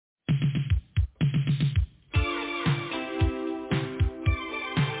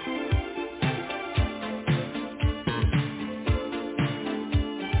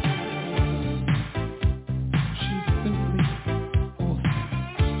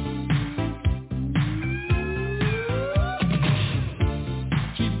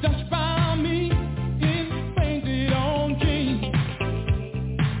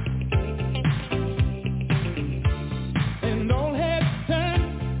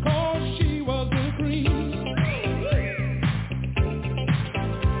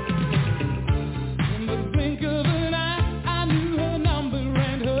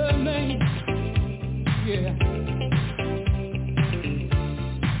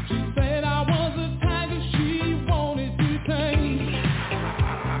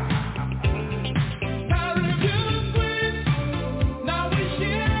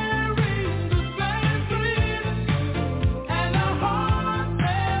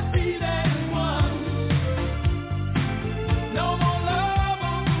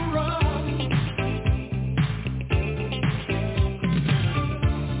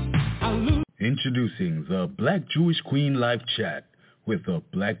Black Jewish Queen Live Chat with the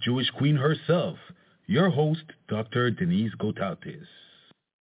Black Jewish Queen herself, your host, Dr. Denise Gotautes.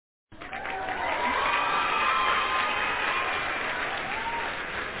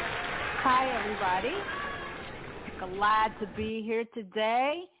 Hi, everybody. Glad to be here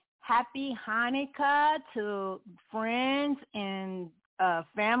today. Happy Hanukkah to friends and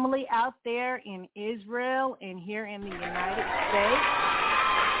family out there in Israel and here in the United States.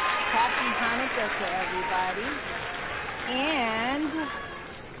 Happy Hanukkah to everybody. And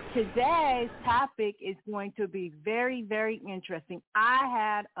today's topic is going to be very, very interesting. I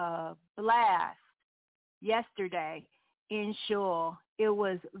had a blast yesterday in shul. It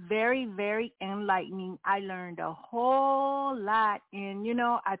was very, very enlightening. I learned a whole lot. And,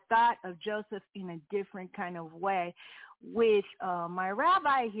 I thought of Joseph in a different kind of way with my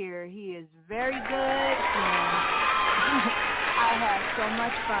rabbi here. He is very good, and I had so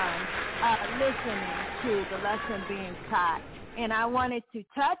much fun listening to the lesson being taught. And I wanted to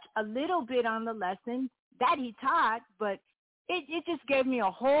touch a little bit on the lesson that he taught, but it just gave me a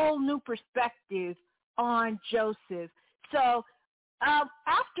whole new perspective on Joseph. So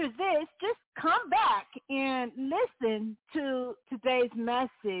after this, just come back and listen to today's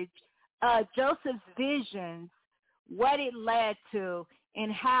message, Joseph's visions, what it led to,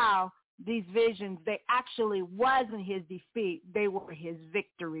 and how these visions, they actually wasn't his defeat, they were his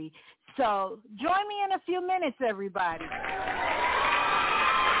victory. So join me in a few minutes, everybody.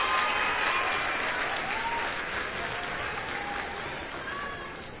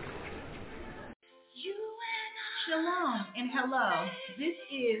 Shalom and hello. This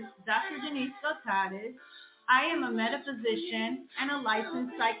is Dr. Denise Gotautes. I am a metaphysician and a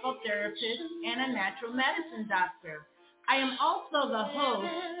licensed psychotherapist and a natural medicine doctor. I am also the host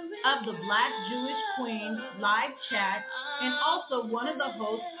of the Black Jewish Queen Live Chat and also one of the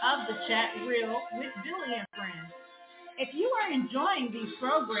hosts of the Chat Reel with Billy and Friends. If you are enjoying these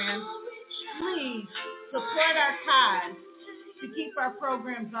programs, please support our cause to keep our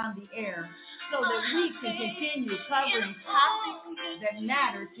programs on the air so that we can continue covering topics that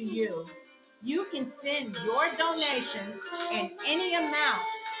matter to you. You can send your donations in any amount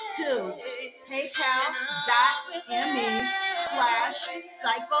to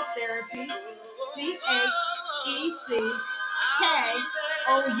paypal.me/psychotherapy,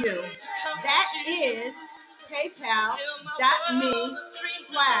 CHECKOU. That is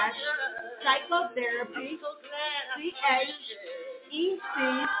paypal.me/psychotherapy,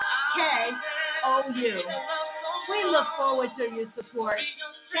 CHECKOU. We look forward to your support.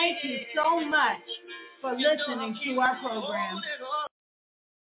 Thank you so much for listening to our program.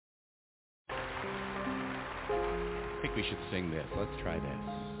 I think we should sing this. Let's try this.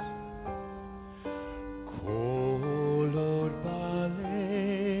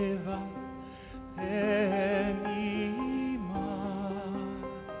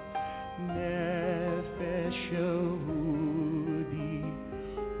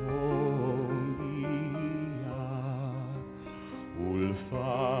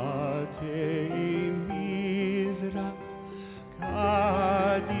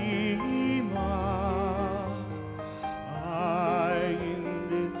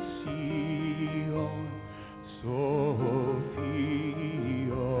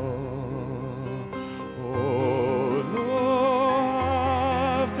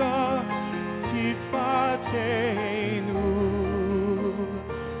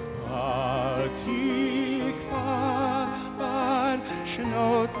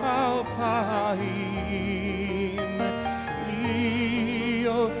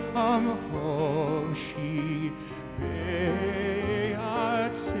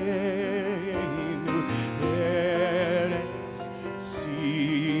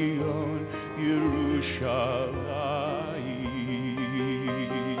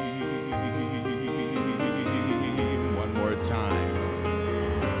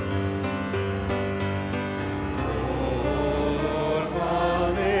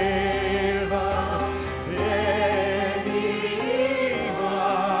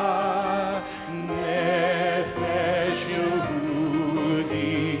 You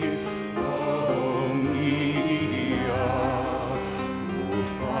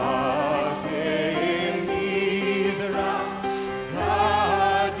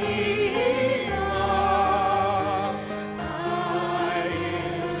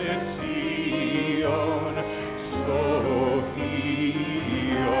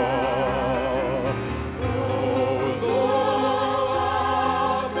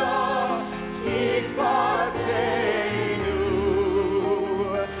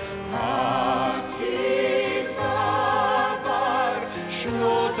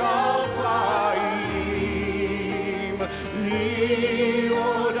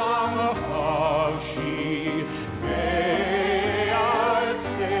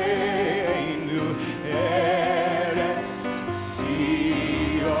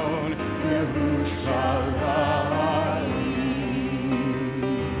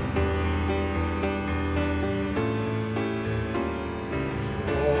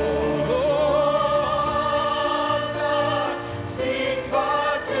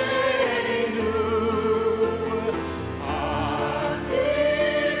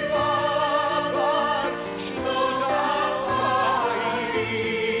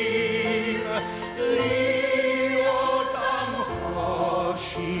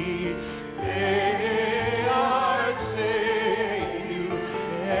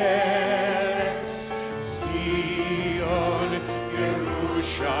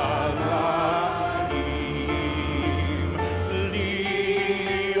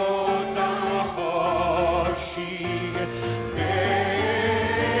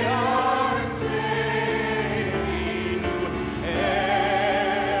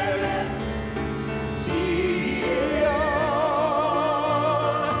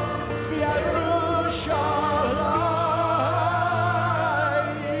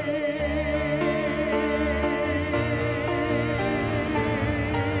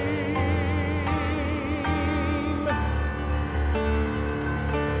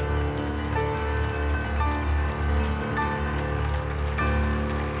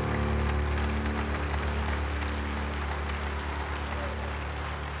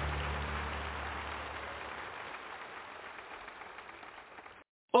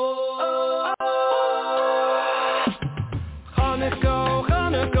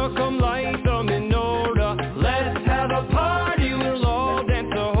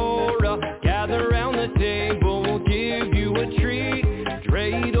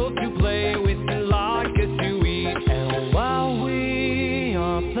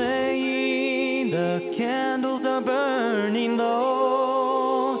the candles are burning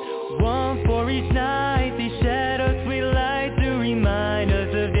low. One for each night, they shed a sweet light to remind us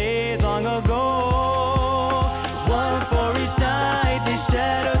of days long ago. One for each night, they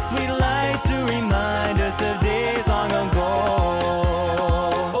shed a sweet light to remind us of days long ago.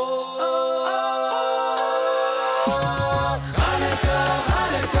 Hanukkah,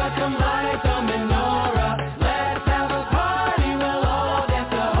 Hanukkah, come light the menorah. Let's have a party, we'll all dance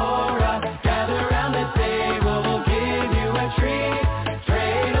the hora. Gather round the table, we'll give you a treat.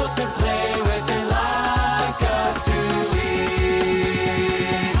 Dreidels to play with and like us to eat.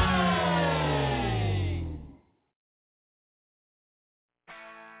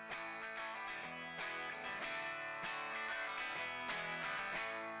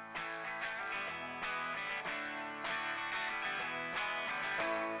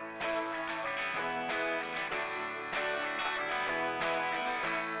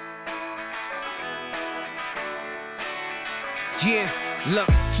 Yeah, look,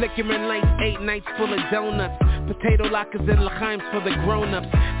 flickering lights, 8 nights full of donuts. Potato lockers and l'chaims for the grown-ups.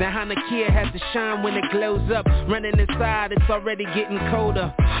 The Hanukkah has to shine when it glows up. Running inside, it's already getting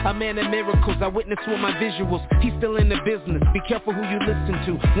colder. A man of miracles, I witness with my visuals. He's still in the business, be careful who you listen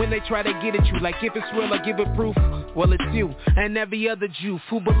to. When they try to get at you, like if it's real, I give it proof. Well, it's you and every other Jew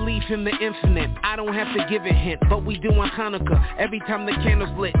who believe in the infinite. I don't have to give a hint, but we do on Hanukkah. Every time the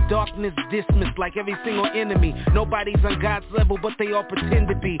candle's lit, darkness dismissed like every single enemy. Nobody's on God's level, but they all pretend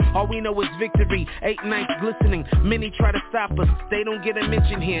to be. All we know is victory, 8 nights glistening. Many try to stop us, they don't get a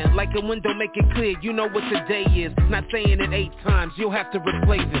mention here. Like a window, make it clear, you know what the day is. Not saying it 8 times, you'll have to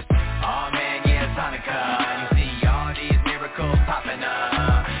replay this. Oh man, yeah, it's Hanukkah. You see all these miracles popping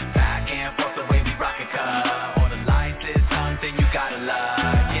up. Back and forth the way we rock it, all the lights is something you gotta love.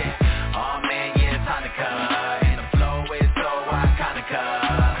 Yeah, oh man, yeah, it's Hanukkah. And the flow is so iconic.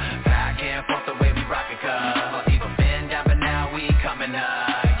 Back and forth the way we rock it, even been down, but now we coming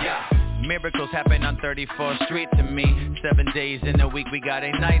up. Yeah. Miracles happen on 34th Street to me. 7 days in a week, we got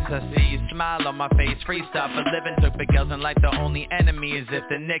a night to see. Smile on my face, freestyle for living. Took big L's in life, the only enemy is if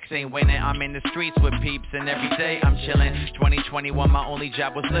the Knicks ain't winning. I'm in the streets with peeps and every day I'm chilling. 2021, my only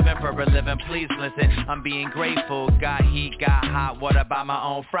job was living for a living. Please listen, I'm being grateful. Got heat, got hot, what about my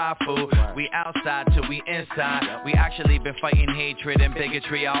own fry food? We outside till we inside. We actually been fighting hatred and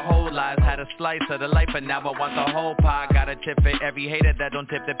bigotry our whole lives. Had a slice of the life, but now I want the whole pie. Got a tip for every hater that don't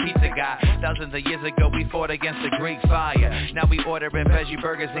tip the pizza guy. Thousands of years ago we fought against the Greek fire. Now we ordering veggie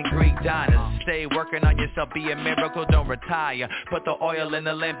burgers and Greek diners. Stay working on yourself, be a miracle, don't retire. Put the oil in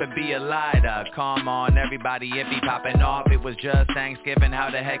the lamp and be a lighter. Come on everybody, it be popping off. It was just Thanksgiving, how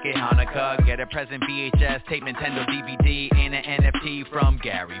the heck is Hanukkah? Get a present, VHS, tape, Nintendo, DVD, and an NFT from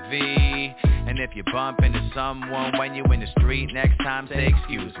Gary V. And if you bump into someone when you in the street, next time say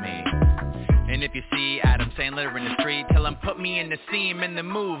excuse me. And if you see Adam Sandler in the street, tell him put me in the scene in the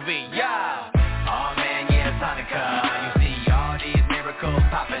movie, yeah! Oh man, yeah, it's Hanukkah. You see all these miracles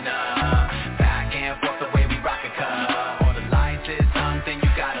popping up. Back and forth the way we rock it, all the lights is something you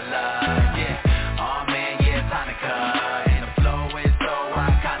gotta love. Yeah, oh man, yeah, it's Hanukkah. And the flow is so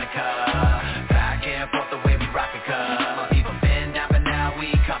iconic. Back and forth the way we rock it, even been down, but now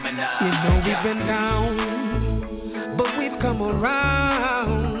we coming up. You know we've been down, but we've come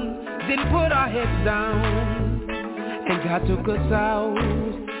around. Didn't put our heads down, and God took us out.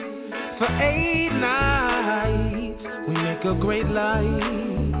 For 8 nights, we make a great light,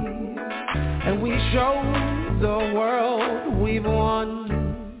 and we show the world we've won.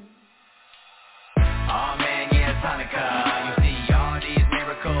 Oh man, yeah, it's Hanukkah. You see all these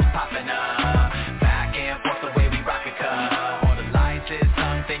miracles popping up. Back and forth the way we rock it, all the lights is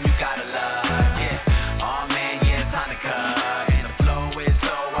something you gotta love. Yeah, oh man, yeah, it's Hanukkah. And the flow is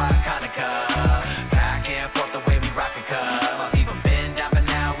so iconic. Back and forth the way we rock it, even been down, but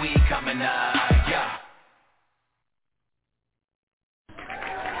now we coming up. Yeah.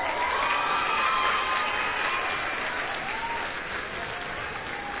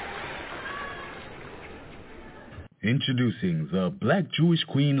 Introducing the Black Jewish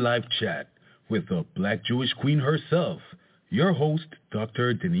Queen Live Chat with the Black Jewish Queen herself, your host,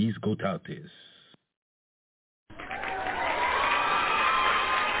 Dr. Denise Gotautis.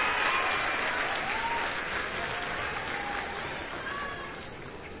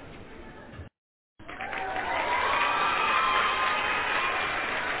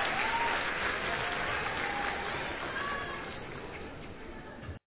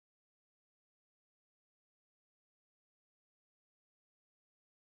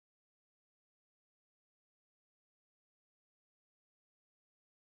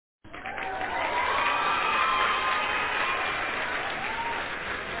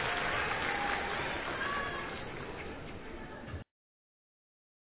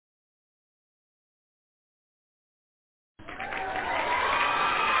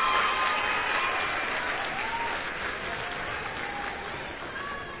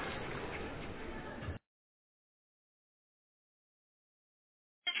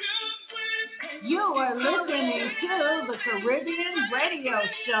 You are listening to the Caribbean Radio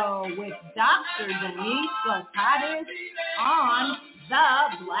Show with Dr. Denise Gotatis on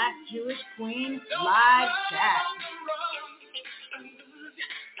the Black Jewish Queen Live Chat.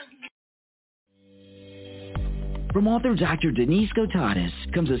 From author Dr. Denise Gotatis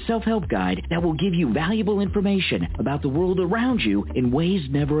comes a self-help guide that will give you valuable information about the world around you in ways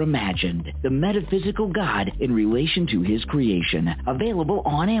never imagined. The Metaphysical God in Relation to His Creation. Available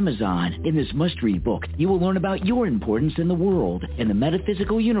on Amazon. In this must-read book, you will learn about your importance in the world and the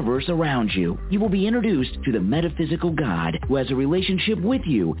metaphysical universe around you. You will be introduced to the Metaphysical God who has a relationship with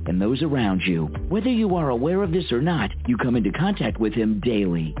you and those around you. Whether you are aware of this or not, you come into contact with Him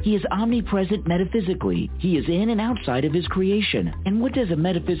daily. He is omnipresent metaphysically. He is in and outside of His creation. And what does a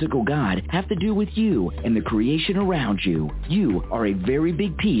metaphysical God have to do with you and the creation around you? You are a very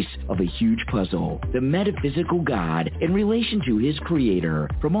big piece of a huge puzzle. The Metaphysical God in Relation to His Creator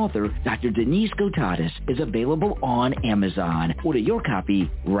from author Dr. Denise Gotatis is available on Amazon. Order your copy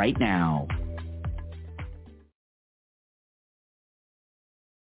right now.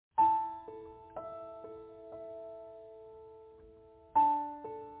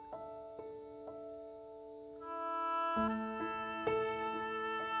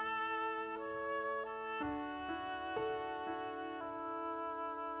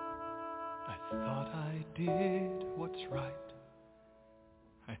 Did what's right.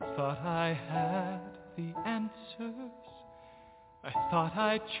 I thought I had the answers. I thought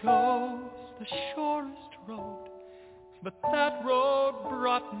I chose the surest road, but that road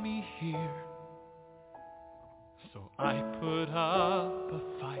brought me here. So I put up a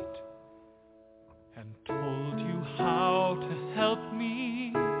fight and told you how to help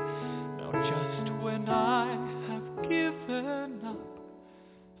me. Now just when I have given up,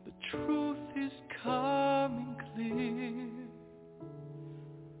 the truth is coming clear.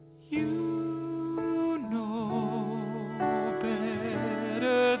 You know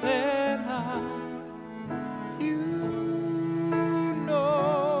better than I. You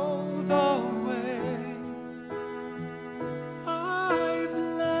know the way. I've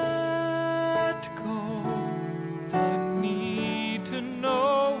let go the need to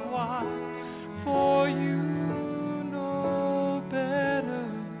know why. For you know better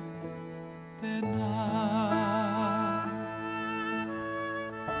than I.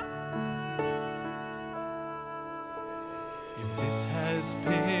 If this has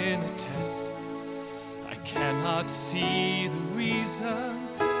been a test, I cannot see the reason,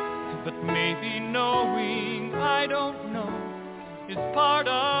 but maybe knowing I don't know is part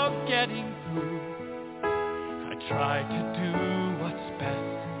of getting through. I try to do what's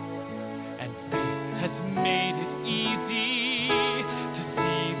best, and faith has made it easy to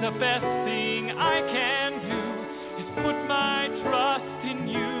see the best thing I can do is put my trust in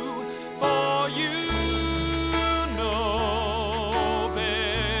you, for you know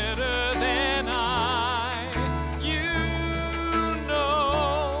better than I. You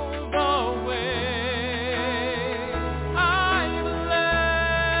know the way. I've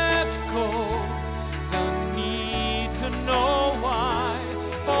let go the need to know why,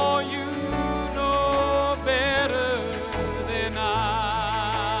 for you know better than I.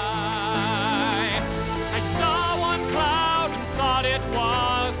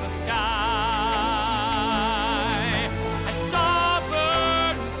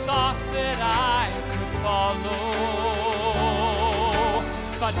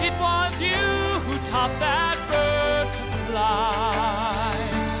 But it was you who taught that bird to fly.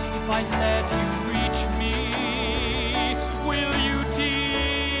 If I let you reach me, will you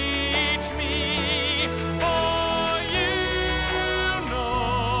teach me? For you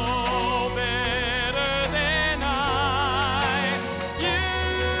know better than I. You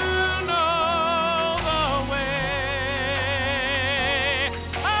know the way.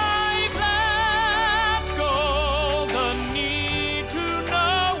 I've let go the need to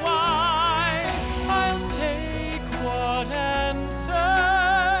know why. I'll take what answers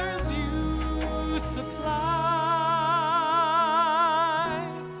you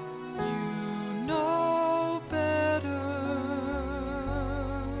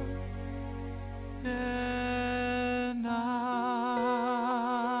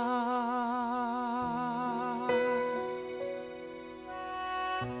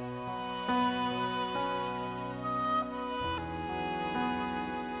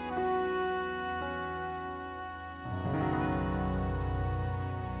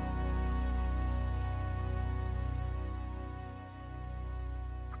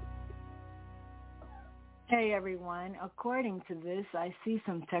Hey, everyone. According to this, I see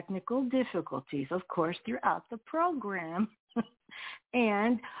some technical difficulties, of course, throughout the program.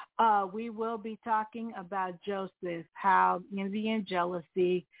 And we will be talking about Joseph, how envy and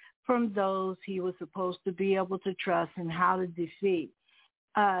jealousy from those he was supposed to be able to trust and how to defeat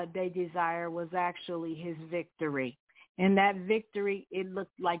they desire was actually his victory. And that victory, it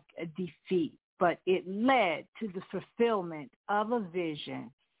looked like a defeat, but it led to the fulfillment of a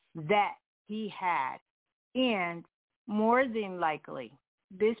vision that he had. And more than likely,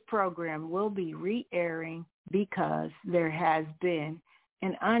 this program will be re-airing because there has been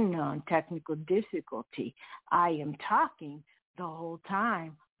an unknown technical difficulty. I am talking the whole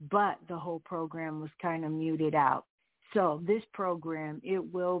time, but the whole program was kind of muted out. So this program, it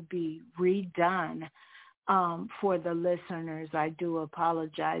will be redone for the listeners. I do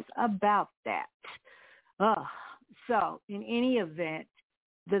apologize about that. So in any event,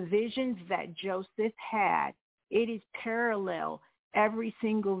 the visions that Joseph had, it is parallel every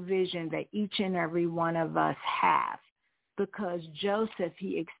single vision that each and every one of us have, because Joseph,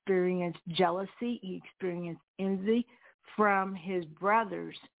 he experienced jealousy, he experienced envy from his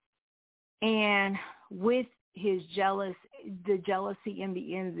brothers, and with the jealousy and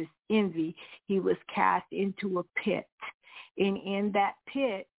the envy, he was cast into a pit, and in that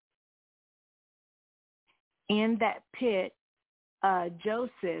pit,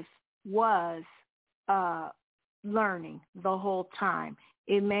 Joseph was learning the whole time.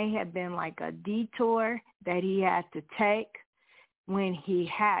 It may have been like a detour that he had to take when he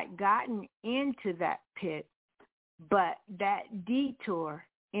had gotten into that pit, but that detour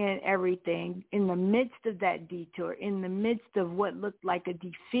and everything, in the midst of that detour, in the midst of what looked like a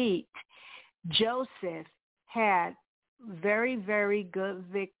defeat, Joseph had very, very good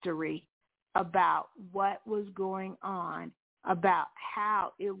victory about what was going on, about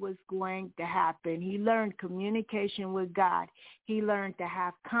how it was going to happen. He learned communication with God. He learned to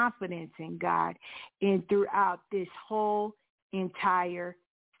have confidence in God and throughout this whole entire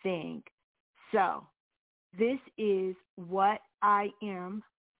thing. So this is what I am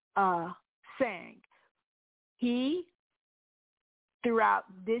saying. He, throughout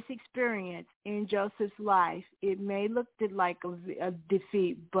this experience in Joseph's life, it may look like a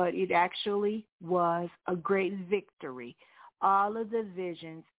defeat, but it actually was a great victory. All of the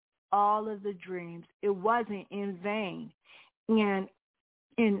visions, all of the dreams, it wasn't in vain. And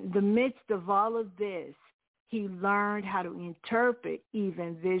in the midst of all of this, he learned how to interpret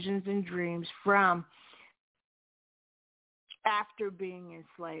even visions and dreams from after being in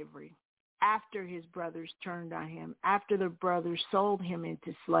slavery, after his brothers turned on him, after the brothers sold him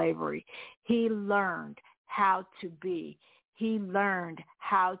into slavery. He learned how to be. He learned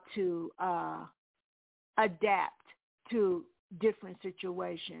how to adapt to different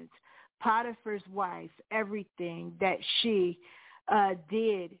situations. Potiphar's wife, everything that she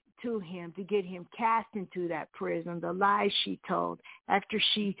did to him to get him cast into that prison, the lies she told after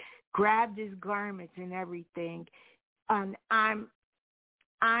she grabbed his garments and everything. I'm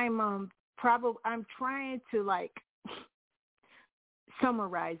trying to like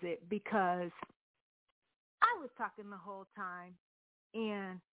summarize it because I was talking the whole time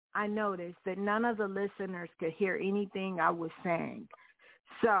and I noticed that none of the listeners could hear anything I was saying.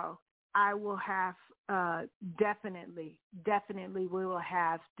 So I will have definitely we will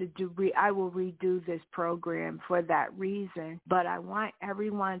have to I will redo this program for that reason. But I want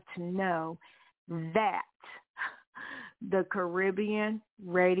everyone to know that the Caribbean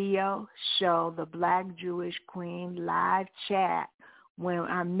radio show, the Black Jewish Queen live chat, when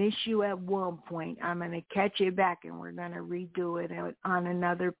I miss you at one point, I'm going to catch it back and we're going to redo it on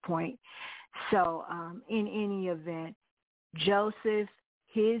another point. So in any event, Joseph,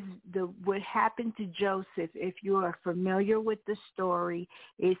 what happened to Joseph, if you are familiar with the story,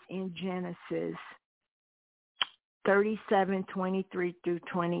 is in Genesis 37:23 through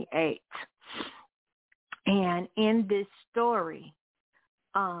 28. And in this story,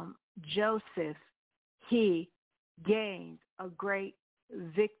 Joseph, he gained a great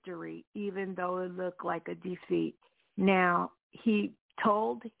victory, even though it looked like a defeat. Now, he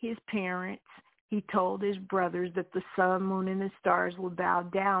told his parents, he told his brothers that the sun, moon, and the stars would bow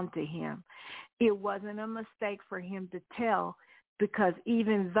down to him. It wasn't a mistake for him to tell, because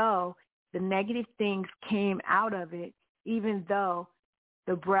even though the negative things came out of it, even though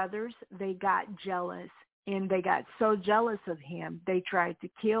the brothers, they got jealous, and they got so jealous of him, they tried to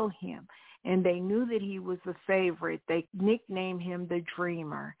kill him. and they knew that he was the favorite. They nicknamed him the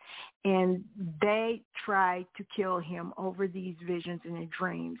Dreamer, and they tried to kill him over these visions and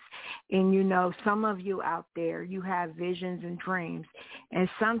dreams. And you know, some of you out there, you have visions and dreams, and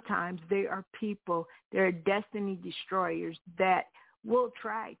sometimes there are people, there are destiny destroyers that will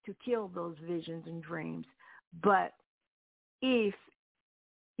try to kill those visions and dreams. But if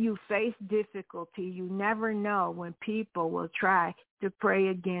you face difficulty, you never know when people will try to pray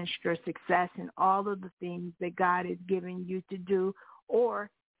against your success and all of the things that God has given you to do, or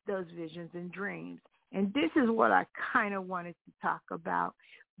those visions and dreams. And this is what I kind of wanted to talk about.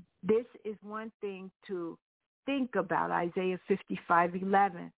 This is one thing to think about, Isaiah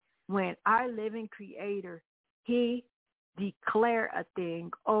 55:11. When our living Creator, he declare a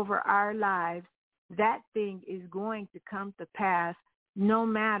thing over our lives, that thing is going to come to pass no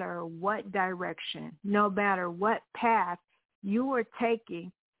matter what direction, no matter what path you are taking,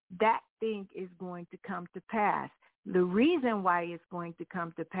 that thing is going to come to pass. The reason why it's going to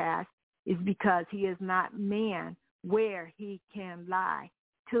come to pass is because he is not man where he can lie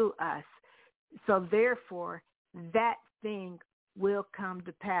to us. So therefore, that thing will come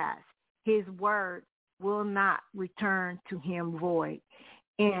to pass. His word will not return to him void.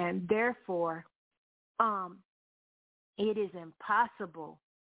 And therefore, it is impossible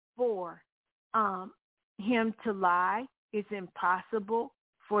for him to lie. It's impossible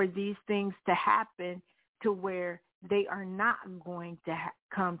for these things to happen to where they are not going to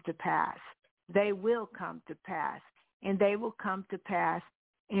come to pass. They will come to pass, and they will come to pass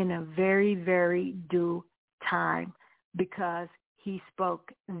in a very, very due time, because he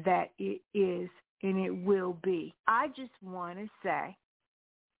spoke that it is and it will be. I just want to say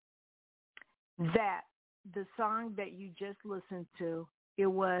that the song that you just listened to, it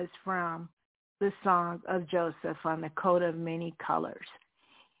was from the Song of Joseph on the Coat of Many Colors.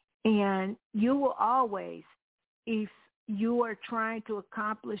 And you will always, if you are trying to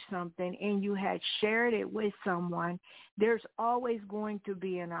accomplish something and you had shared it with someone, there's always going to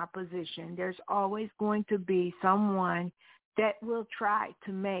be an opposition. There's always going to be someone that will try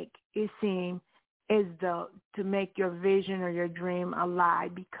to make it seem as though to make your vision or your dream a lie,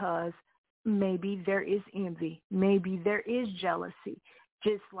 because maybe there is envy. Maybe there is jealousy,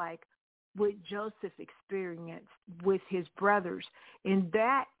 just like what Joseph experienced with his brothers. And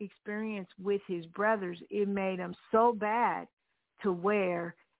that experience with his brothers, it made him so bad to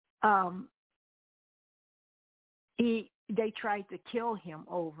where they tried to kill him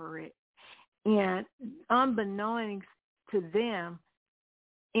over it. And unbeknownst to them,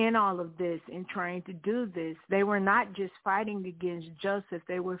 in all of this, in trying to do this, they were not just fighting against Joseph,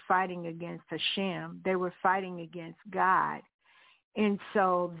 they were fighting against Hashem. They were fighting against God. And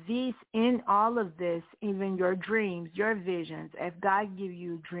so these, in all of this, even your dreams, your visions, if God gives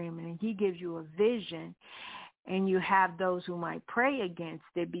you a dream and he gives you a vision, and you have those who might pray against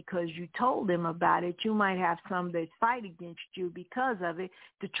it because you told them about it, you might have some that fight against you because of it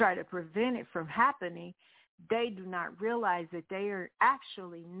to try to prevent it from happening. They do not realize that they are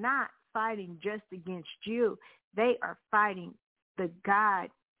actually not fighting just against you. They are fighting the God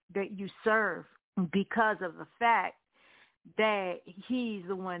that you serve, because of the fact that he's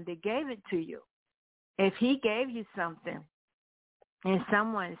the one that gave it to you. If he gave you something and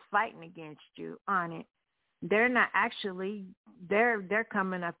someone is fighting against you on it, they're not actually, they're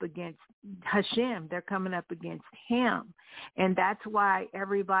coming up against Hashem. They're coming up against him. And that's why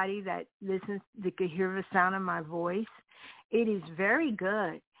everybody that listens, that can hear the sound of my voice, it is very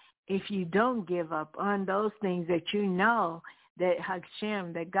good if you don't give up on those things that you know that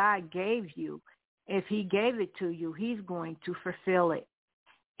Hashem, that God gave you. If he gave it to you, he's going to fulfill it.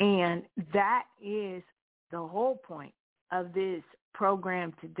 And that is the whole point of this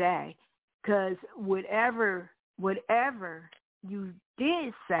program today. Because whatever you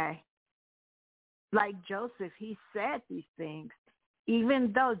did say, like Joseph, he said these things.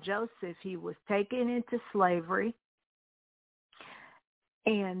 Even though Joseph, he was taken into slavery,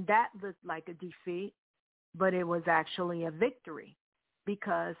 and that looked like a defeat, but it was actually a victory,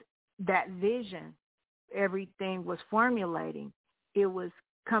 because that vision, everything was formulating. It was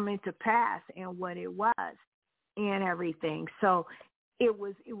coming to pass and what it was and everything. So it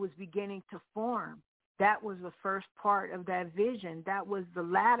was beginning to form. That was the first part of that vision. That was the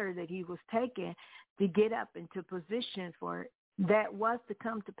ladder that he was taking to get up into position for it. That was to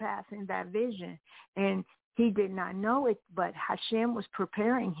come to pass in that vision. And he did not know it, but Hashem was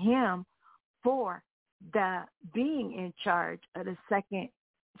preparing him for the being in charge of the second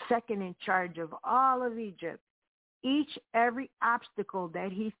in charge of all of Egypt. Every obstacle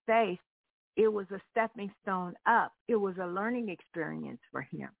that he faced, it was a stepping stone up. It was a learning experience for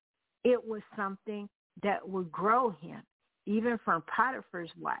him. it was something that would grow him, even from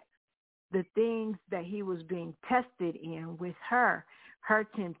Potiphar's wife. The things that he was being tested in with her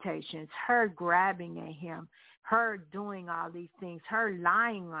temptations, her grabbing at him, her doing all these things, her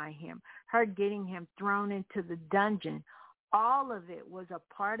lying on him, her getting him thrown into the dungeon. All of it was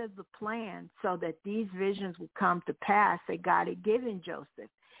a part of the plan so that these visions would come to pass that God had given Joseph.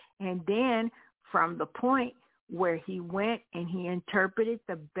 And then from the point where he went and he interpreted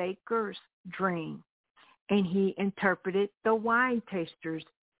the baker's dream, and he interpreted the wine taster's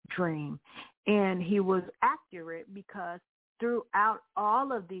dream. And he was accurate because throughout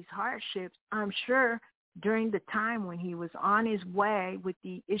all of these hardships, I'm sure during the time when he was on his way with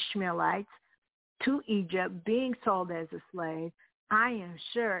the Ishmaelites to Egypt, being sold as a slave, I am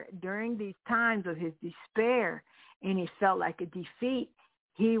sure during these times of his despair and it felt like a defeat,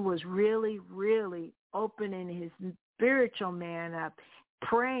 he was really, really opening his spiritual man up,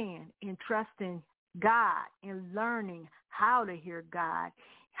 praying and trusting God and learning how to hear God,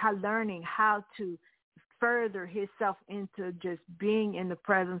 learning how to further himself into just being in the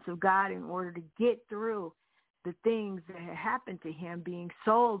presence of God in order to get through the things that had happened to him, being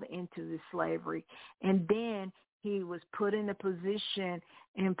sold into the slavery. And then he was put in a position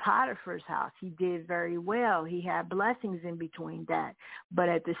in Potiphar's house. He did very well. He had blessings in between that. But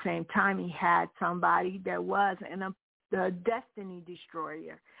at the same time, he had somebody that was a destiny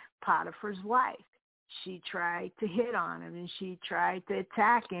destroyer, Potiphar's wife. She tried to hit on him, and she tried to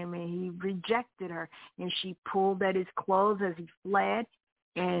attack him, and he rejected her. And she pulled at his clothes as he fled,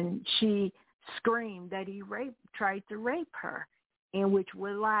 and she screamed that he tried to rape her, in which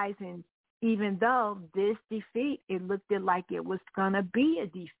lies in, even though this defeat, it looked like it was going to be a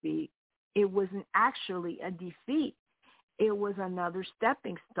defeat, it wasn't actually a defeat. It was another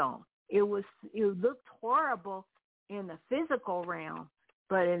stepping stone. It looked horrible in the physical realm,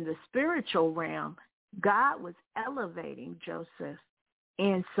 but in the spiritual realm, God was elevating Joseph.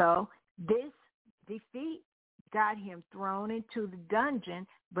 And so this defeat got him thrown into the dungeon,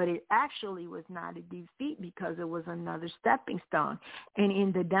 but it actually was not a defeat because it was another stepping stone. And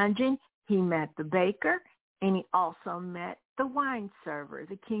in the dungeon, he met the baker, and he also met the wine server,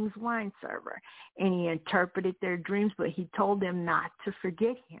 the king's wine server. And he interpreted their dreams, but he told them not to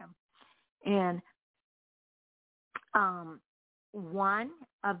forget him. And one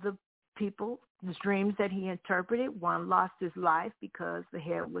of the people's dreams that he interpreted, one lost his life because the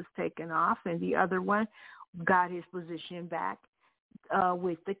head was taken off, and the other one got his position back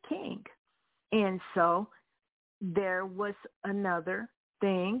with the king. And so there was another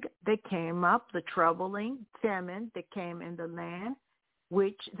thing that came up, the troubling famine that came in the land,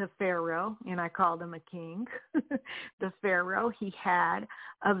 which the Pharaoh, and I called him a king, the Pharaoh, he had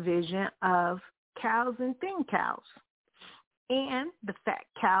a vision of cows and thin cows. And the fat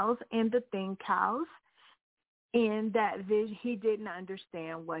cows and the thin cows, in that vision, he didn't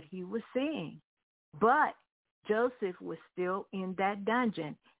understand what he was seeing. But Joseph was still in that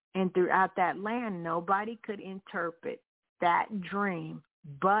dungeon. And throughout that land, nobody could interpret that dream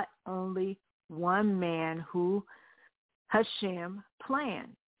but only one man who Hashem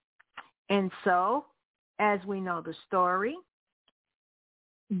planned. And so, as we know the story,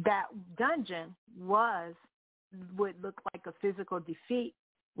 that dungeon would look like a physical defeat,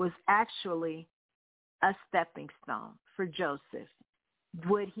 was actually a stepping stone for Joseph.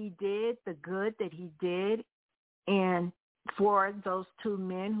 What he did, the good that he did, and for those two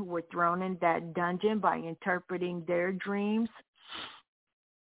men who were thrown in that dungeon by interpreting their dreams,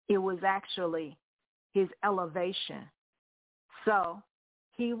 it was actually his elevation. So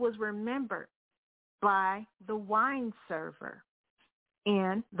he was remembered by the wine server,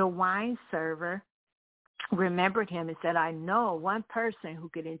 and the wine server remembered him and said, I know one person who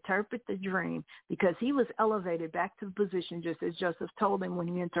could interpret the dream, because he was elevated back to the position just as Joseph told him when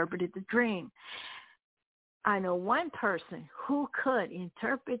he interpreted the dream. I know one person who could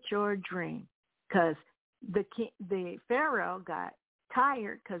interpret your dream, because the Pharaoh got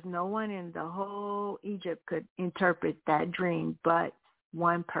tired because no one in the whole Egypt could interpret that dream but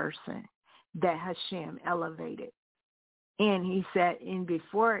one person that Hashem elevated. And he said, and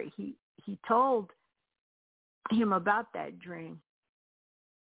before he told him about that dream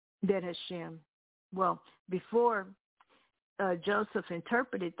that Hashem, before Joseph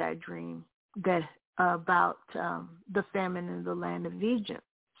interpreted that dream that about the famine in the land of Egypt,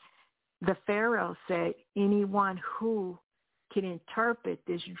 the Pharaoh said, anyone who can interpret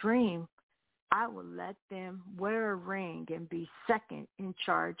this dream, I will let them wear a ring and be second in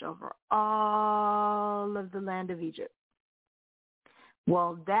charge over all of the land of Egypt.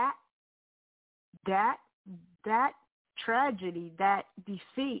 Well, that tragedy, that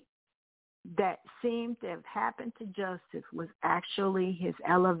defeat that seemed to have happened to Joseph was actually his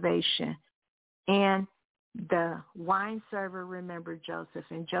elevation. And the wine server remembered Joseph,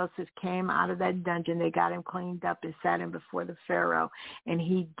 and Joseph came out of that dungeon. They got him cleaned up and sat him before the Pharaoh, and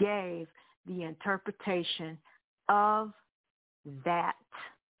he gave the interpretation of that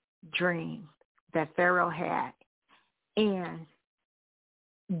dream that Pharaoh had. And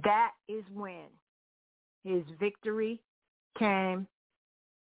that is when his victory came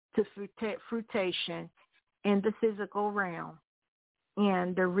to fruition in the physical realm.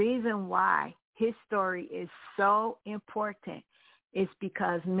 And the reason why his story is so important is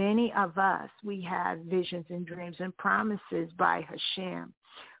because many of us, we have visions and dreams and promises by Hashem.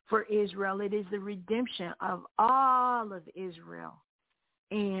 For Israel, it is the redemption of all of Israel.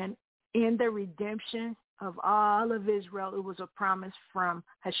 And in the redemption of all of Israel, it was a promise from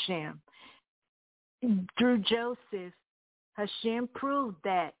Hashem. Through Joseph, Hashem proved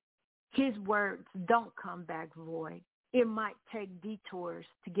that his words don't come back void. It might take detours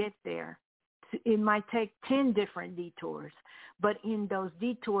to get there. It might take 10 different detours. But in those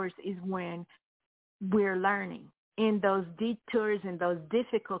detours is when we're learning. In those detours and those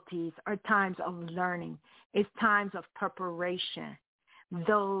difficulties are times of learning. It's times of preparation.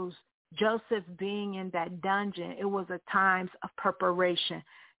 Those Joseph being in that dungeon, it was a times of preparation.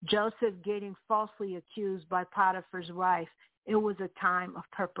 Joseph getting falsely accused by Potiphar's wife, it was a time of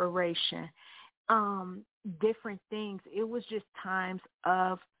preparation. Different things. It was just times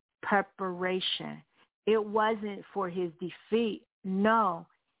of preparation. It wasn't for his defeat. No,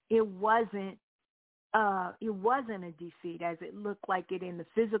 it wasn't a defeat as it looked like it in the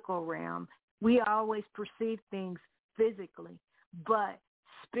physical realm. We always perceive things physically, but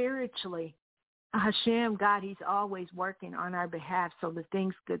spiritually, Hashem, God, he's always working on our behalf so that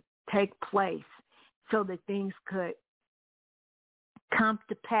things could take place, so that things could come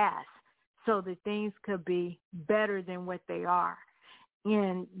to pass, so that things could be better than what they are.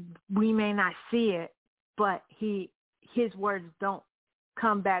 And we may not see it, but his words don't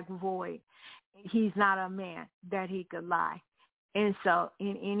come back void. He's not a man that he could lie. And so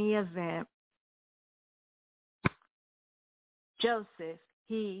in any event, Joseph,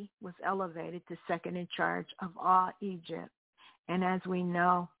 he was elevated to second in charge of all Egypt. And as we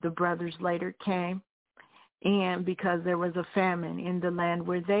know, the brothers later came, and because there was a famine in the land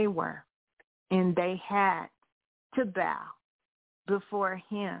where they were, and they had to bow before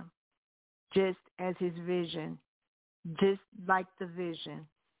him, just as his vision, just like the vision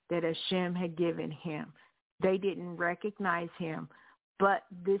that Hashem had given him. They didn't recognize him, but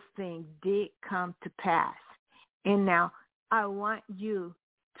this thing did come to pass. And now I want you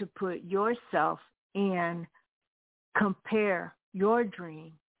to put yourself and compare your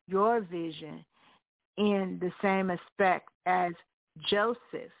dream, your vision, in the same aspect as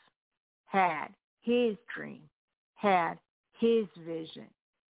Joseph had his dream, had his vision.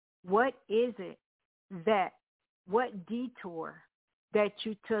 What is it what detour that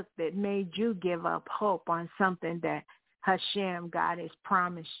you took that made you give up hope on something that Hashem, God, has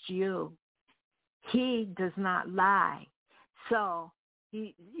promised you? He does not lie. So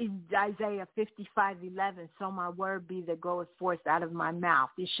Isaiah 55:11, so my word be that goeth forth out of my mouth.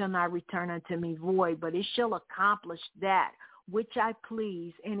 It shall not return unto me void, but it shall accomplish that which I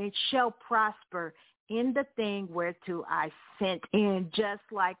please, and it shall prosper in the thing whereto I sent. And just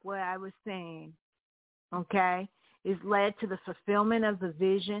like what I was saying, okay, is led to the fulfillment of the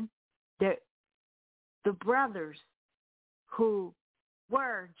vision that the brothers who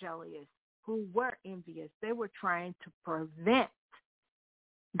were jealous, who were envious, they were trying to prevent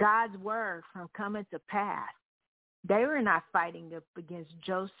God's word from coming to pass. They were not fighting up against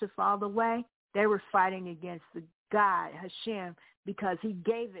Joseph all the way. They were fighting against the God, Hashem, because he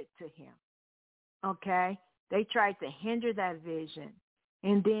gave it to him. Okay? They tried to hinder that vision,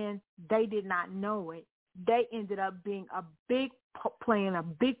 and then they did not know it. They ended up being playing a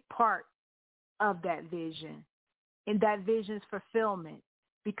big part of that vision, in that vision's fulfillment,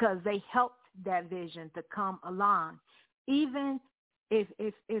 because they helped that vision to come along. Even if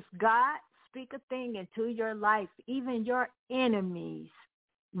God speak a thing into your life, even your enemies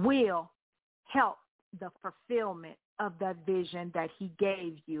will help the fulfillment of that vision that he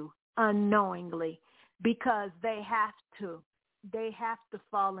gave you unknowingly, because they have to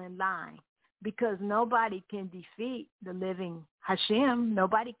fall in line, because nobody can defeat the living Hashem.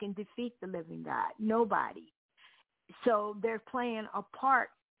 Nobody can defeat the living God. Nobody. So they're playing a part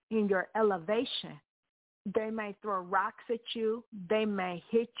in your elevation. They may throw rocks at you. They may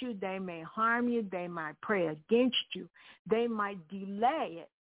hit you. They may harm you. They might pray against you. They might delay it,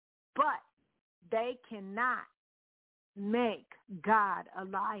 but they cannot make God a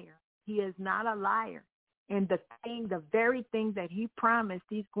liar. He is not a liar. And the very thing that he promised,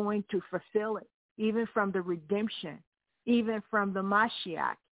 he's going to fulfill it, even from the redemption, even from the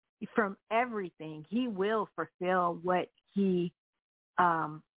Mashiach, from everything. He will fulfill what he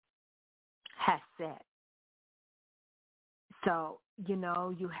has said. So,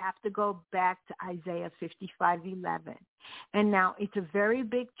 you have to go back to Isaiah 55:11. And now it's a very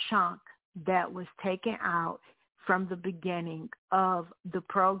big chunk that was taken out from the beginning of the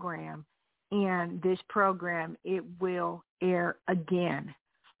program. And this program, it will air again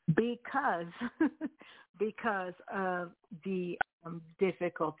because of the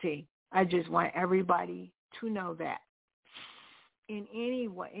difficulty. I just want everybody to know that. In any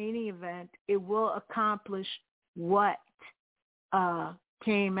event, it will accomplish what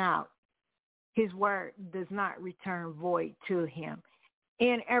came out. His word does not return void to him.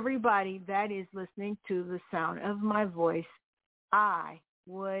 And everybody that is listening to the sound of my voice, I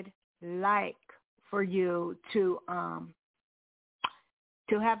would like for you to have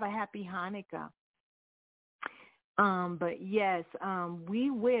a happy Hanukkah. But yes,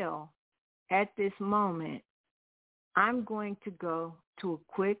 we will at this moment. I'm going to go to a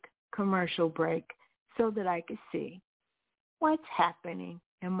quick commercial break so that I can see what's happening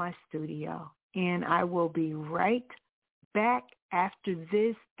in my studio. And I will be right back after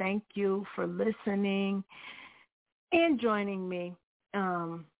this. Thank you for listening and joining me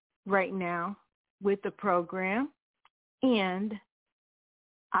right now with the program. And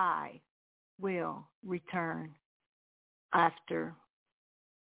I will return after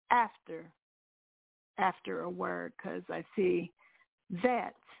a word, because I see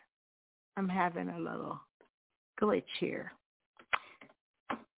that I'm having a little glitch here.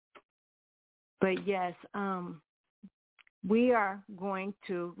 But yes, we are going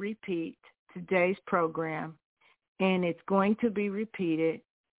to repeat today's program, and it's going to be repeated,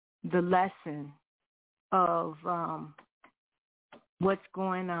 the lesson of what's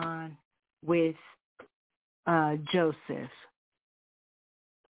going on with Joseph.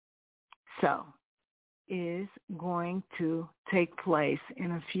 So, is going to take place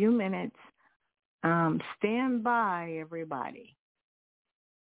in a few minutes. Stand by, everybody.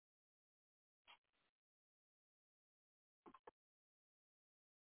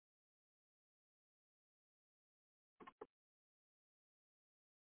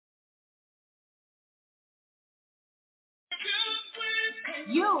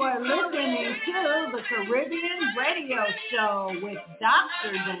 You are listening to the Caribbean Radio Show with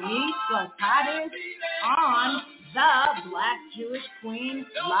Dr. Denise Gotatis on the Black Jewish Queen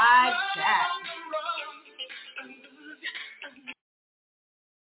live chat.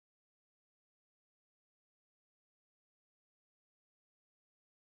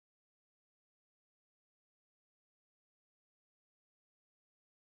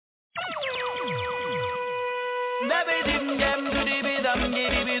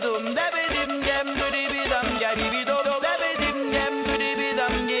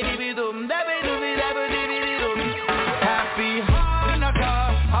 Happy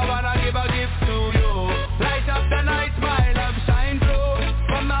Hanukkah, I wanna give a gift to you. Light up the night, my love shine through.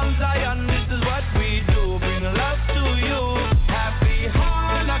 From Mount Zion, this is what we do, bring love to you. Happy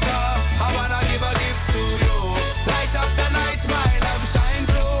Hanukkah, I wanna give a gift to you. Light up the night, my love shine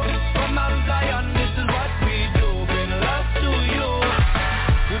through. From Mount Zion, this is what we do, bring love to you.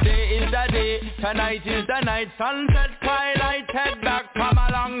 Today is the day, tonight is the night. Sunset, twilight, head back, come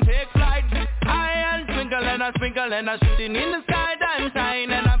along, take flight. I and sprinkle and a shooting in the sky. I'm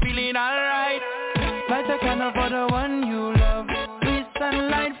shining and I'm feeling alright. Light a candle for the one you love. Breeze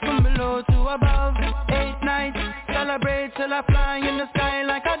sunlight from below to above. 8 nights, celebrate till I fly in the sky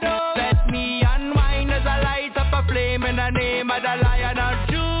like a dove. Let me unwind as I light up a flame in the name of the Lion of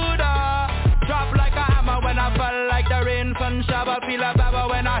Judah. Drop like a hammer when I fall like the rain. Sun shower, feel a baba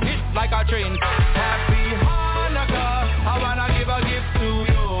when I hit like a train. Happy Hanukkah, I wanna give a gift to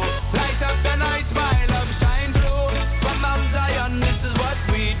you. Light up the night, my love shine through. From Mount Zion, this is what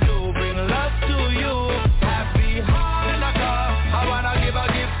we do, bring love to you. Happy Hanukkah, I wanna give a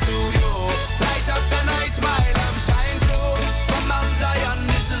gift to you. Light up the night, my love shine through. From Mount Zion,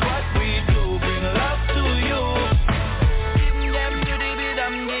 this is what we do, bring love to you.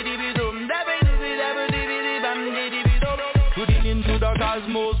 Putting into the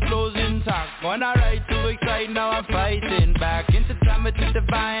cosmos, flows intact. Gonna ride to excite, now I'm fighting back. Into time it is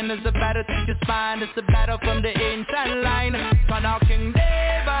divine, it's a battle to your spine. It's a battle from the ancient line. Son of King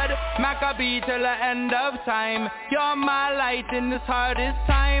David, Maccabee till the end of time. You're my light in this hardest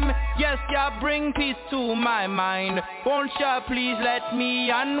time. Yes, you bring peace to my mind. Won't you please let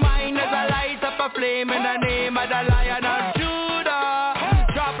me unwind as I light up a flame in the name of the Lion of Judah.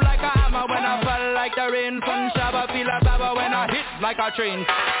 Drop like a rain. Sun shower feel a sour when I hit like a train.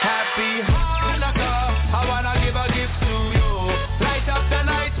 Happy Hanukkah, I wanna give a gift to you. Light up the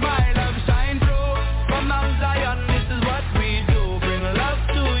night, my love shine through. From Mount Zion, this is what we do. Bring love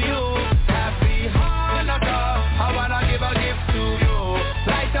to you. Happy Hanukkah, I wanna give a gift to you.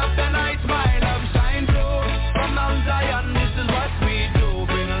 Light up the night, my love shine through. From Mount Zion, this is what we do.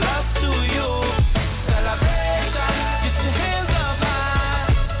 Bring love to you. Celebration, get your hands up high.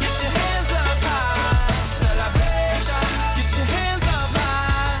 Get your hands up high. Celebration, get your hands up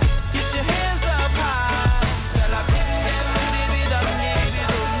high. Get your hands up high. Celebration,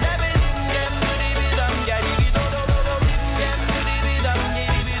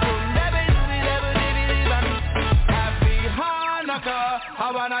 Happy Hanukkah,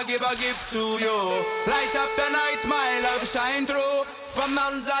 I wanna give a gift to you. Light up the night, my love shine through. From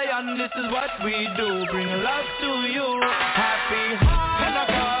Mount Zion, this is what we do. Bring love to you. Happy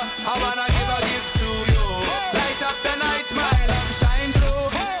Hanukkah, I wanna give a gift to you. Light up the night, my love shine through.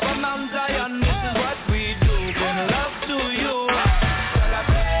 From Mount Zion, this is what we do. Bring love to you.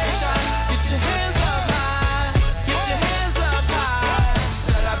 Celebration, get your hands up high. Get your hands up high.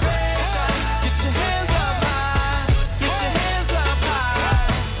 Celebration, get your hands up high. Get your hands up high.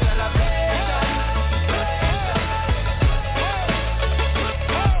 Celebration,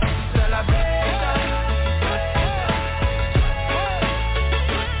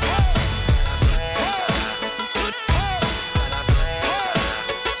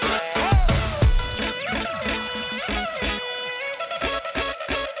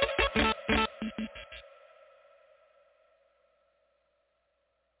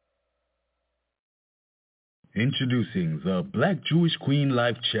 Introducing the Black Jewish Queen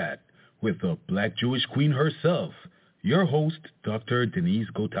Live Chat with the Black Jewish Queen herself, your host, Dr. Denise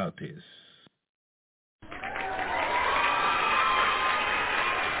Gotatis.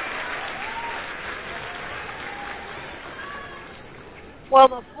 Well,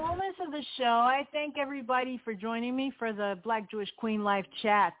 the fullness of the show, I thank everybody for joining me for the Black Jewish Queen Live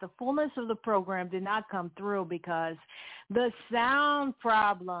Chat. The fullness of the program did not come through because the sound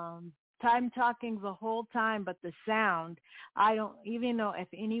problem, I'm talking the whole time, but the sound, I don't even know if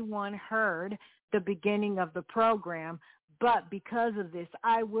anyone heard the beginning of the program, but because of this,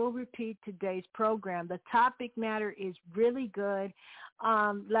 I will repeat today's program. The topic matter is really good.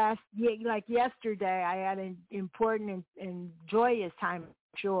 Like yesterday, I had an important and joyous time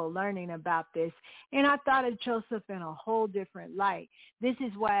learning about this, and I thought of Joseph in a whole different light. This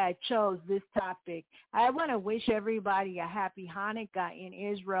is why I chose this topic. I want to wish everybody a happy Hanukkah in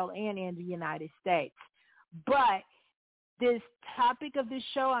Israel and in the United States. But this topic of this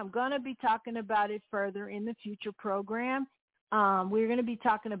show, I'm going to be talking about it further in the future program. We're going to be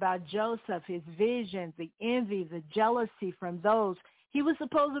talking about Joseph, his visions, the envy, the jealousy from those he was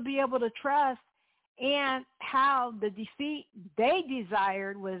supposed to be able to trust, and how the defeat they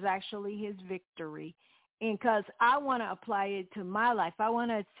desired was actually his victory. And because I want to apply it to my life, I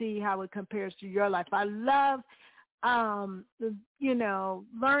want to see how it compares to your life. I love,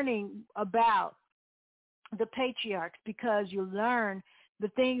 learning about the patriarchs, because you learn the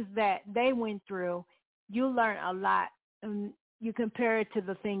things that they went through. You learn a lot, and you compare it to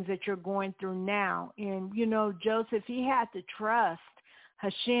the things that you're going through now. And, Joseph, he had to trust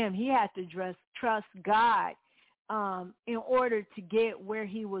Hashem. He had to trust God in order to get where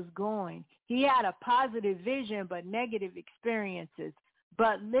he was going. He had a positive vision but negative experiences.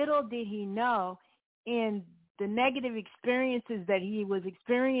 But little did he know, in the negative experiences that he was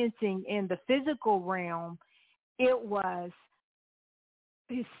experiencing in the physical realm, it was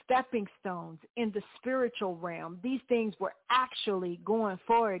his stepping stones in the spiritual realm. These things were actually going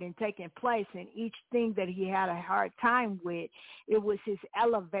forward and taking place, and each thing that he had a hard time with, it was his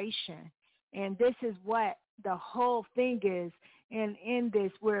elevation. And this is what the whole thing is. And in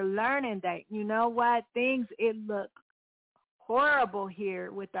this, we're learning that, things, it look horrible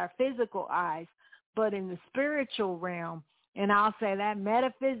here with our physical eyes, but in the spiritual realm, and I'll say that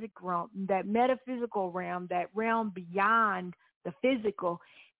metaphysical realm, that realm beyond the physical,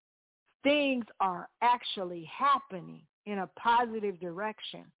 things are actually happening in a positive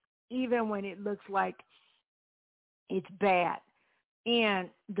direction, even when it looks like it's bad. And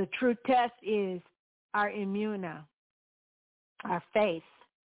the true test is our imuna, our faith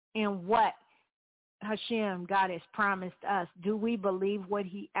in what Hashem, God, has promised us. Do we believe what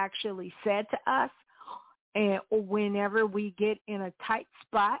he actually said to us? And whenever we get in a tight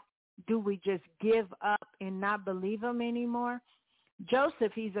spot, do we just give up and not believe him anymore?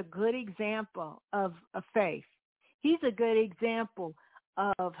 Joseph, he's a good example of faith. He's a good example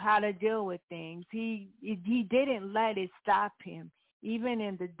of how to deal with things. He didn't let it stop him, even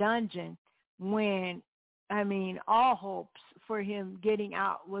in the dungeon when all hopes for him getting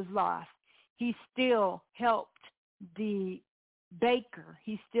out was lost. He still helped the baker.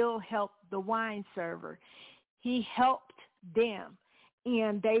 He still helped the wine server. He helped them,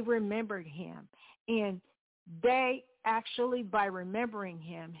 and they remembered him. And they actually, by remembering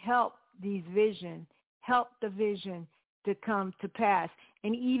him, helped the vision to come to pass.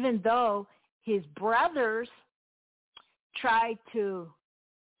 And even though his brothers tried to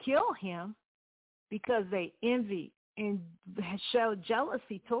kill him because they envied and showed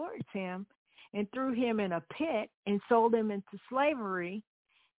jealousy towards him and threw him in a pit and sold him into slavery,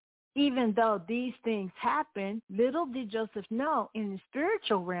 even though these things happened, little did Joseph know in the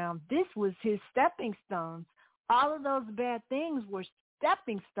spiritual realm, this was his stepping stones. All of those bad things were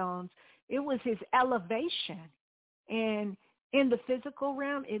stepping stones. It was his elevation. And in the physical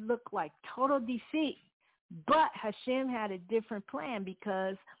realm, it looked like total defeat. But Hashem had a different plan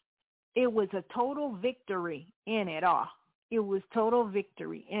because it was a total victory in it all. It was total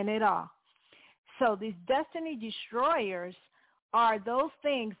victory in it all. So these destiny destroyers are those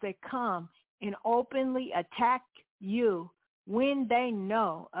things that come and openly attack you when they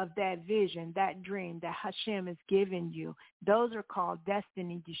know of that vision, that dream that Hashem has given you. Those are called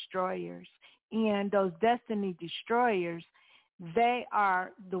destiny destroyers. And those destiny destroyers, they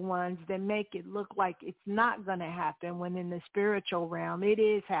are the ones that make it look like it's not going to happen when in the spiritual realm it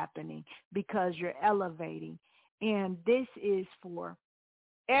is happening because you're elevating. And this is for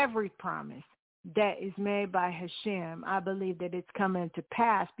every promise that is made by Hashem. I believe that it's coming to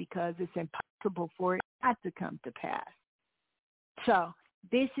pass because it's impossible for it not to come to pass. So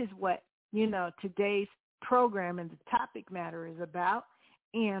this is what, today's program and the topic matter is about.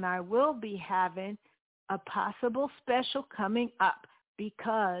 And I will be having a possible special coming up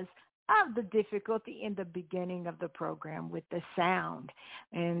because of the difficulty in the beginning of the program with the sound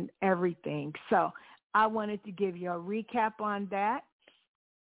and everything. So I wanted to give you a recap on that.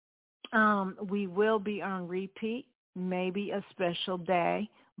 We will be on repeat, maybe a special day,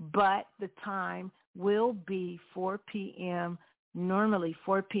 but the time will be 4 p.m., normally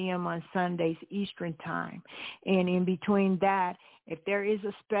 4 p.m. on Sundays Eastern time. And in between that, if there is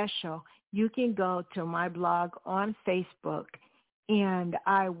a special, you can go to my blog on Facebook, and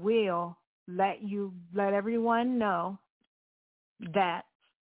I will let everyone know that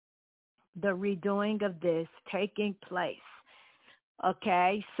the redoing of this taking place.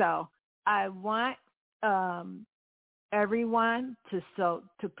 Okay, so I want everyone to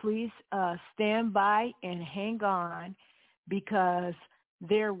please stand by and hang on because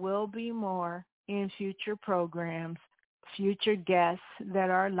there will be more in future programs, future guests that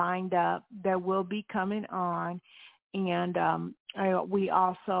are lined up that will be coming on. And we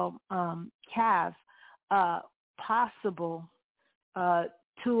also have possible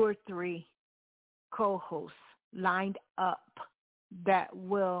 2 or 3 co-hosts lined up that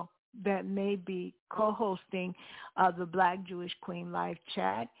may be co-hosting the Black Jewish Queen Live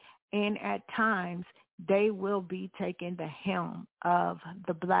Chat. And at times, they will be taking the helm of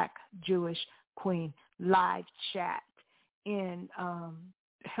the Black Jewish Queen Live Chat in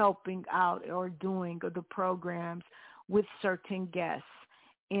helping out or doing the programs with certain guests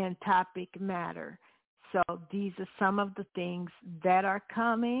and topic matter. So these are some of the things that are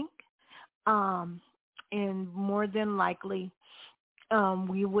coming. And more than likely,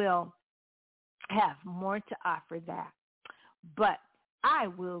 we will have more to offer that. But I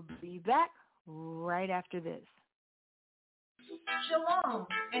will be back right after this. Shalom,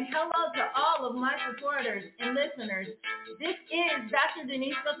 and hello to all of my supporters and listeners. This is Dr.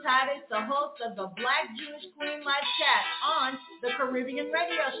 Denise Gotades, the host of the Black Jewish Queen Live Chat on the Caribbean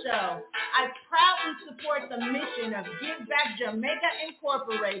Radio Show. I proudly support the mission of Give Back Jamaica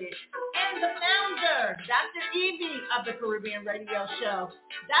Incorporated and the founder, Dr. Evie of the Caribbean Radio Show.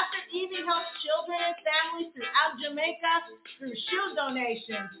 Dr. Evie helps children and families throughout Jamaica through shoe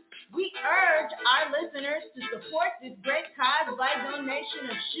donations. We urge our listeners to support this great cause by donation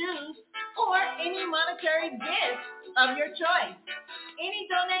of shoes or any monetary gift of your choice. Any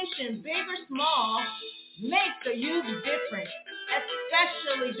donation, big or small, makes a huge difference,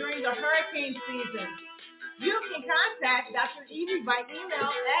 especially during the hurricane season. You can contact Dr. Evie by email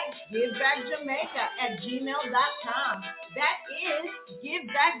at givebackjamaica@gmail.com. That is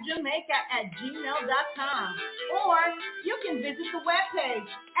givebackjamaica@gmail.com. Or you can visit the webpage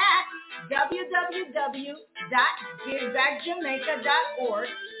at www.givebackjamaica.org.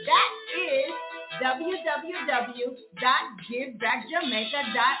 That is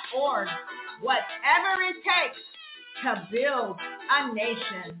www.givebackjamaica.org. Whatever it takes to build a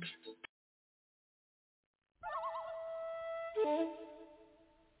nation.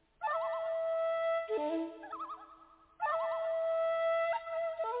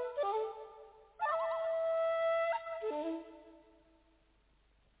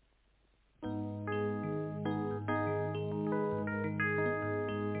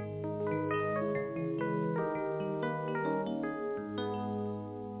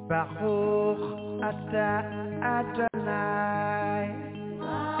 Baruch Ata Adonai.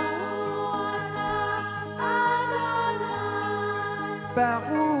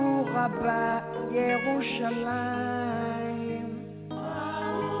 Baruch Abba Yerushalayim.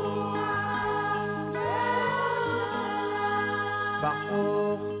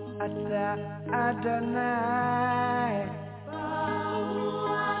 Baruch Ata Adonai.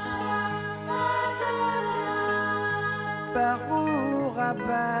 Baruch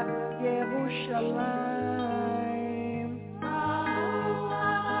Abba Yerushalayim.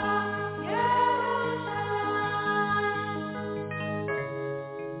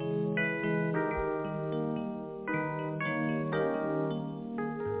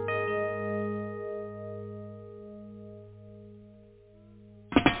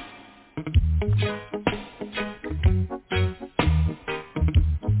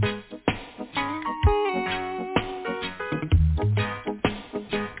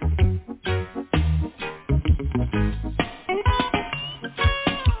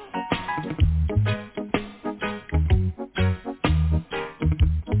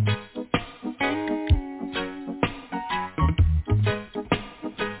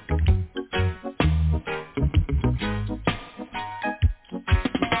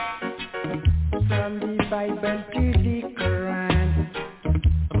 From the Bible to the Quran,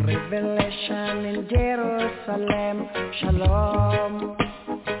 Revelation in Jerusalem, Shalom,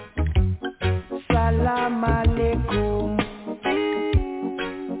 Salam Alaikum.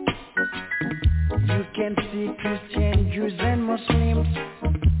 You can see Christian, Jews and Muslims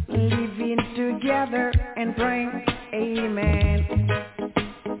living together and praying, Amen.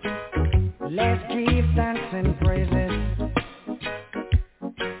 Let's give thanks and praises.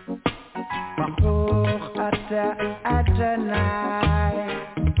 Baruch Ata Adonai.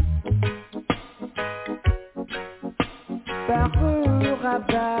 Baruch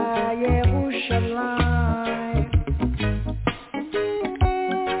Abba Yerushalayim.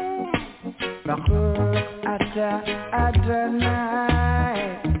 Baruch Ata Adonai.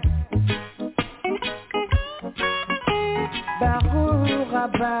 Baruch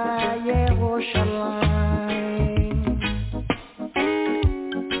Abba Yerushalayim.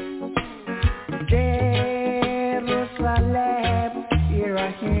 Jerusalem, here I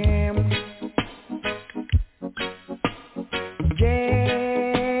am.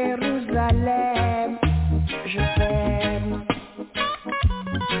 Jerusalem, je t'aime.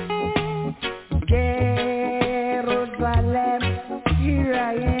 Jerusalem, here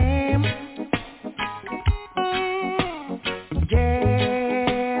I am.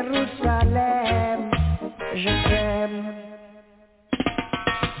 Jerusalem, je t'aime.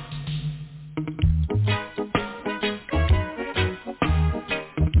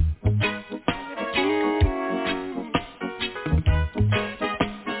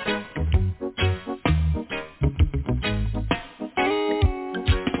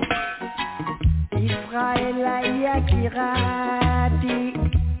 Israël Yakirati.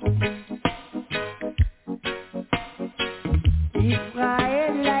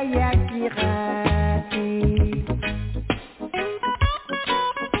 Israël Yakirati.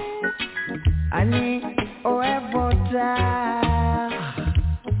 Ani Oevota.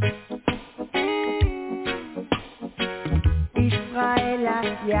 Israël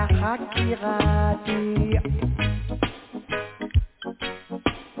Yakirati.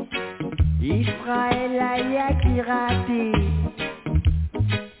 Israël Yakirati.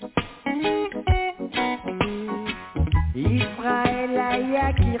 Israël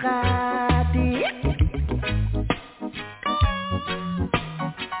Yakirati.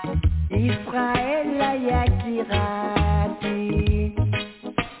 Israël Yakirati.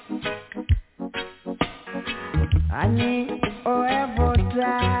 Ani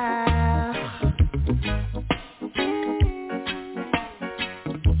Oevota.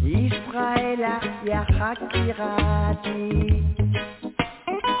 Israël Yakirati.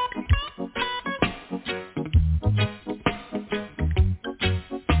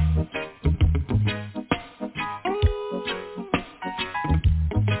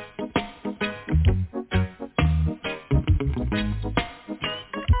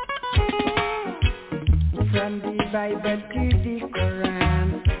 From the Bible to the Quran,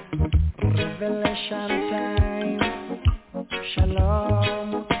 Revelation time, Shalom,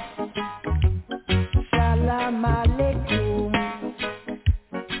 Salam Alaikum.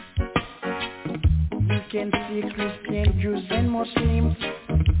 You can see Christian, Jews and Muslims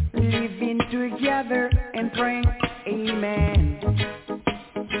living together and praying, Amen.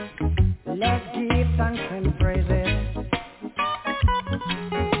 Let's give thanks and praises.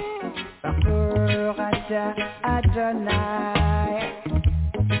 Baruch Ata Adonai.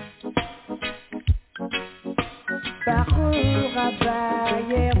 Bahur Abba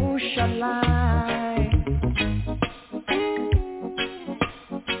Yerushalayim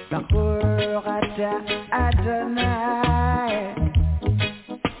Bahur Ata Adonai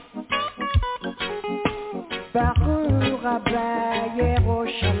Bahur Abba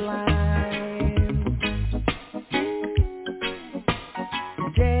Yerushalayim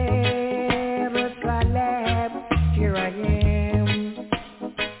Jerusalem, here I am.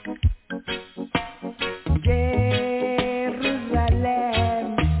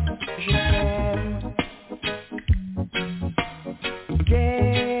 Jerusalem, je t'aime.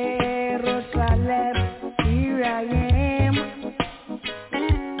 Jerusalem, here I am.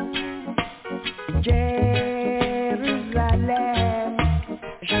 Jerusalem,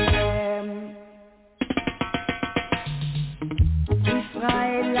 je t'aime.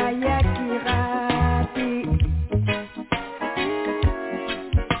 Israël Yakirati,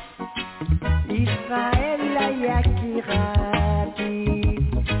 Israël Yakirati,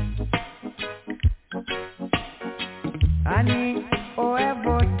 Ani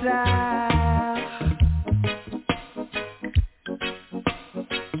Oevota,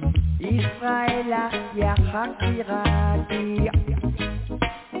 Israël Yakirati,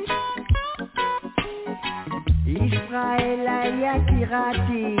 Israël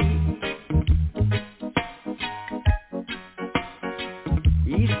Yakirati,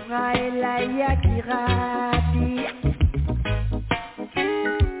 Israël Yakirati,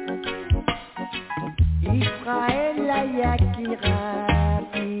 Israël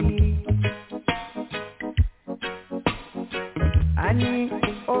Yakirati, Ani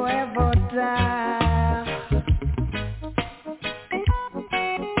Oevota,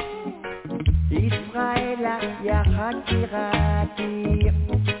 Israël Yakirati,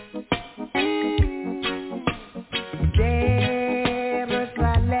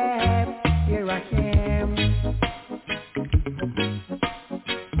 Jerusalem, here I am.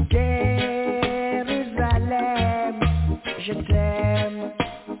 Jerusalem, je t'aime.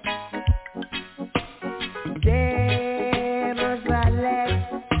 Jerusalem,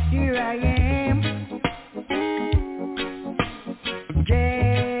 here I am.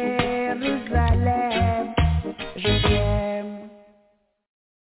 Jerusalem, je t'aime.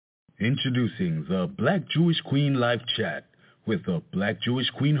 Introducing the Black Jewish Queen Live Chat with the Black Jewish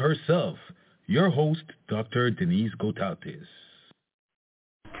Queen herself, your host, Dr. Denise Gotatis.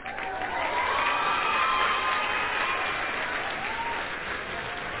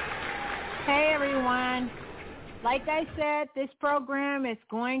 Hey everyone. Like I said, this program is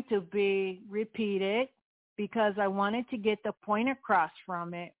going to be repeated because I wanted to get the point across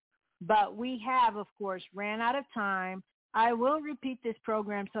from it. But we have, of course, ran out of time. I will repeat this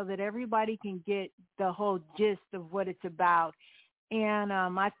program so that everybody can get the whole gist of what it's about. And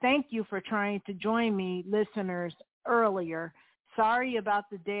I thank you for trying to join me, listeners, earlier. Sorry about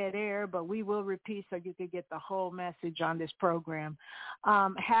the dead air, but we will repeat so you can get the whole message on this program.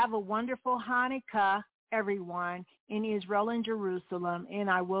 Have a wonderful Hanukkah, everyone, in Israel and Jerusalem, and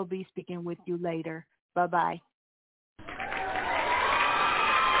I will be speaking with you later. Bye-bye.